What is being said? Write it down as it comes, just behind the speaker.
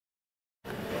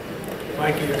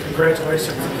Mikey,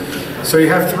 congratulations. So you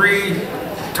have 3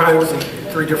 titles in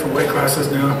 3 different weight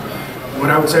classes now. When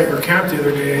I was at your camp the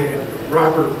other day,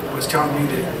 Robert was telling me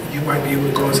that you might be able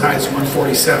to go as high as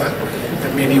 147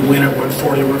 and maybe win at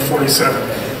 140,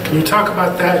 147. Can you talk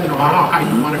about that, how high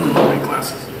you want to go in weight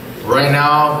classes? Right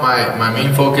now, my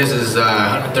main focus is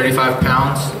 135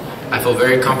 pounds. I feel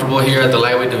very comfortable here at the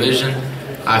lightweight division.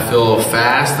 I feel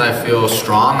fast, I feel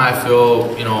strong, I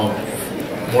feel,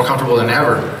 more comfortable than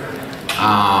ever.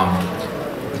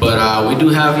 But we do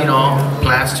have,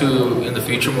 plans to, in the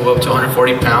future, move up to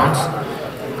 140 pounds.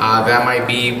 That might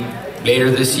be later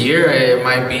this year, it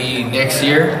might be next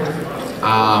year.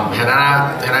 Had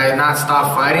I not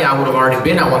stopped fighting, I would have already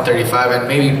been at 135 and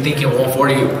maybe thinking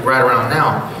 140 right around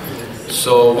now.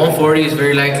 So 140 is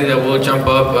very likely that we'll jump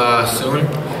up soon.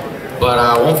 But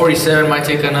 147 might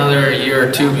take another year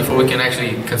or 2 before we can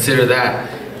actually consider that.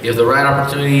 If the right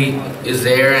opportunity is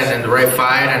there and then the right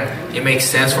fight and it makes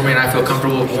sense for me and I feel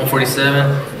comfortable with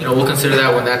 147, we'll consider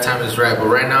that when that time is right. But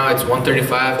right now it's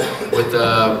 135 with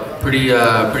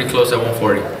pretty close at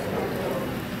 140.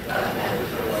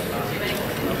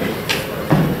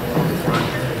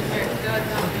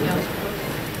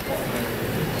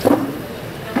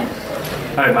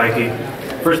 Hi, Mikey.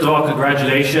 First of all,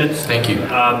 congratulations. Thank you.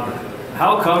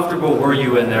 How comfortable were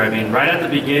you in there? I mean, right at the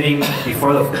beginning,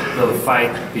 before the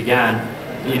fight began,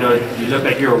 you looked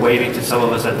like you were waving to some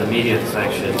of us at the media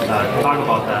section. Talk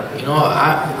about that.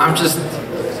 I'm just,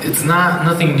 it's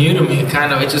nothing new to me.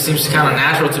 It just seems kind of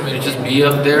natural to me to just be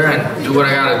up there and do what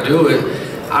I gotta do.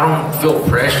 I don't feel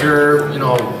pressure,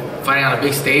 fighting on a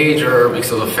big stage or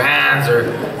because of the fans,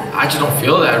 or I just don't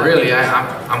feel that really.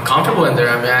 I'm comfortable in there.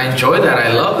 I mean, I enjoy that.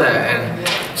 I love that.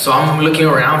 And so I'm looking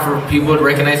around for people,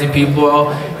 recognizing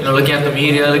people, looking at the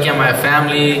media, looking at my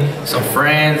family, some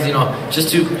friends, just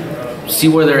to see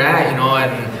where they're at,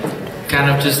 and kind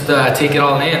of just take it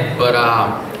all in. But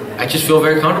I just feel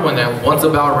very comfortable in there. Once the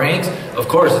bell rings, of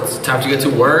course, it's time to get to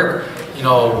work.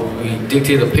 We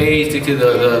dictate the pace, dictate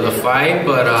the fight,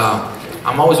 but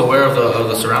I'm always aware of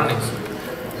the surroundings.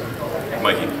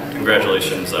 Mikey,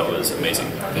 congratulations, that was amazing.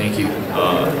 Thank you.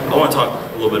 I want to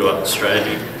talk a little bit about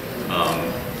strategy.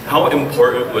 How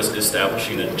important was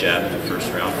establishing a jab in the first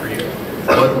round for you?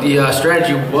 Well, the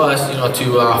strategy was, to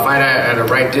fight at a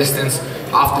right distance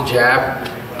off the jab.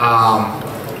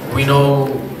 We know,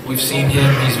 we've seen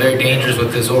him, he's very dangerous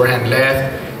with his overhand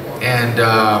left, and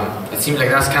it seems like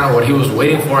that's kind of what he was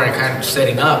waiting for and kind of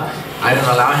setting up. I didn't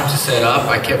allow him to set up.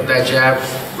 I kept that jab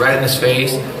right in his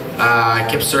face. I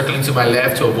kept circling to my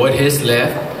left to avoid his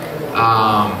left.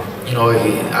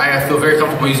 I feel very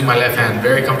comfortable using my left hand,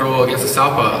 very comfortable against the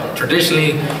southpaw.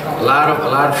 Traditionally, a lot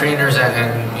of trainers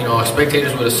and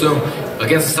spectators would assume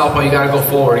against the southpaw you gotta go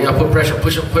forward, you gotta put pressure,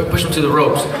 push him to the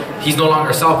ropes. He's no longer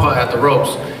a southpaw at the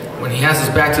ropes. When he has his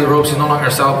back to the ropes, he's no longer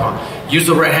a southpaw. Use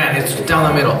the right hand, it's down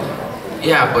the middle.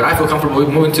 Yeah, but I feel comfortable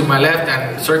moving to my left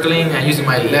and circling and using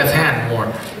my left hand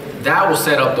more. That will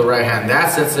set up the right hand.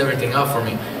 That sets everything up for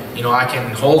me. I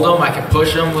can hold him, I can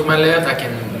push him with my left, I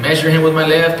can measure him with my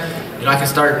left. I can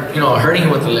start, hurting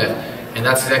him with the left. And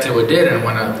that's exactly what it did. And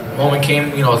when a moment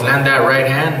came, to land that right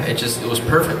hand, it was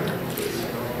perfect.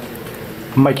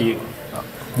 Mikey,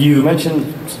 you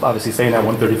mentioned obviously staying at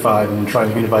 135 and trying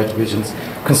to unify divisions.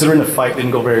 Considering the fight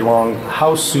didn't go very long,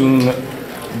 how soon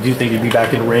do you think you'd be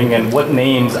back in the ring, and what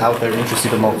names out there interest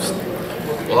you the most?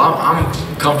 Well, I'm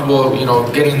comfortable,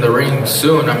 getting in the ring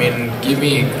soon. I mean, give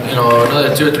me,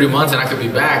 another 2 or 3 months and I could be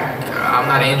back. I'm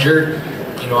not injured,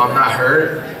 I'm not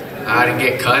hurt. I didn't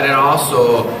get cut at all,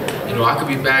 so, I could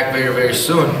be back very, very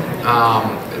soon.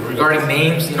 Regarding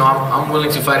names, I'm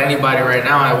willing to fight anybody right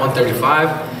now at 135.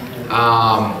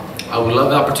 I would love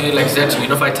the opportunity, like I said, to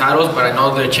unify titles, but I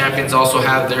know the champions also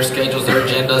have their schedules, their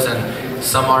agendas, and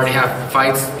some already have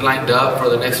fights lined up for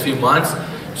the next few months.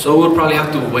 So we'll probably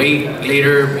have to wait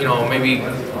later, maybe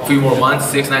a few more months,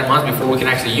 6-9 months before we can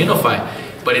actually unify.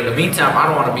 But in the meantime, I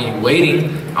don't want to be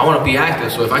waiting. I want to be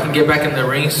active. So if I can get back in the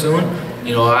ring soon,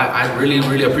 I really,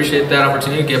 really appreciate that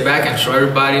opportunity to get back and show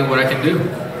everybody what I can do.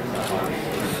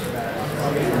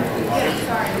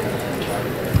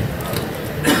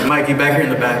 Mikey, back here in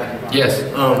the back. Yes.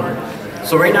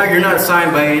 So right now you're not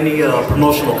signed by any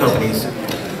promotional companies.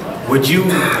 Would you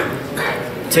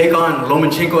take on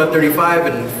Lomachenko at 35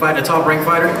 and fight a top-ranked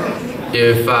fighter?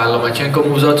 If Lomachenko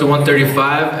moves up to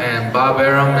 135 and Bob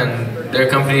Arum and their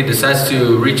company decides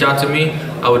to reach out to me,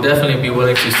 I would definitely be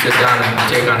willing to sit down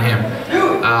and take on him.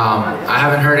 I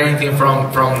haven't heard anything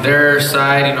from their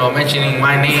side, mentioning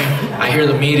my name. I hear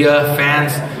the media,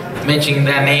 fans mentioning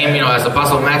that name, as a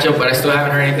possible matchup, but I still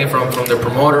haven't heard anything from their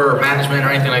promoter or management or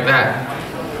anything like that.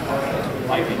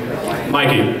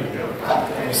 Mikey,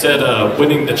 You said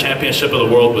winning the championship of the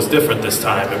world was different this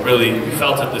time. It really, you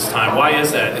felt it this time. Why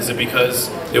is that? Is it because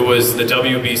it was the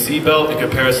WBC belt in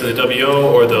comparison to the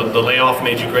WO, or the layoff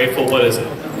made you grateful? What is it?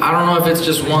 I don't know if it's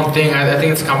just one thing. I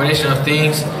think it's a combination of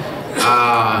things.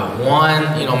 One,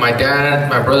 my dad,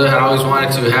 my brother had always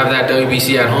wanted to have that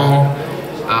WBC at home.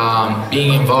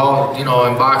 Being involved, in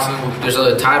boxing, there's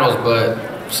other titles, but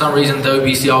for some reason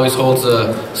WBC always holds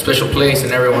a special place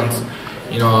in everyone's,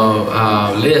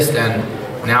 list, and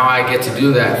now I get to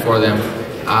do that for them.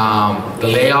 The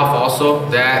layoff also,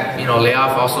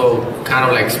 layoff also kind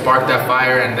of like sparked that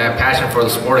fire and that passion for the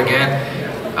sport again.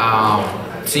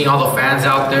 Seeing all the fans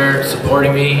out there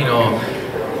supporting me, no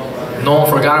one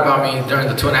forgot about me during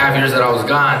the 2.5 years that I was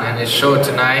gone, and it showed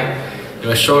tonight.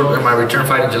 It showed in my return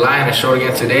fight in July, and it showed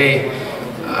again today.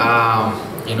 I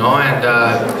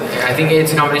think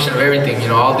it's a combination of everything.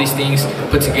 All these things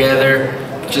put together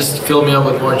just filled me up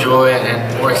with more joy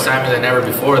and more excitement than ever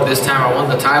before. This time I won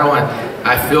the title, and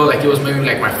I feel like it was maybe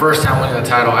like my first time winning the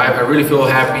title. I really feel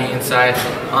happy inside,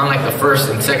 unlike the first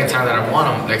and second time that I won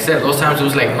them. Like I said, those times it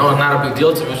was like, no, not a big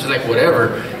deal to me. It was just like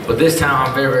whatever. But this time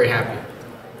I'm very, very happy.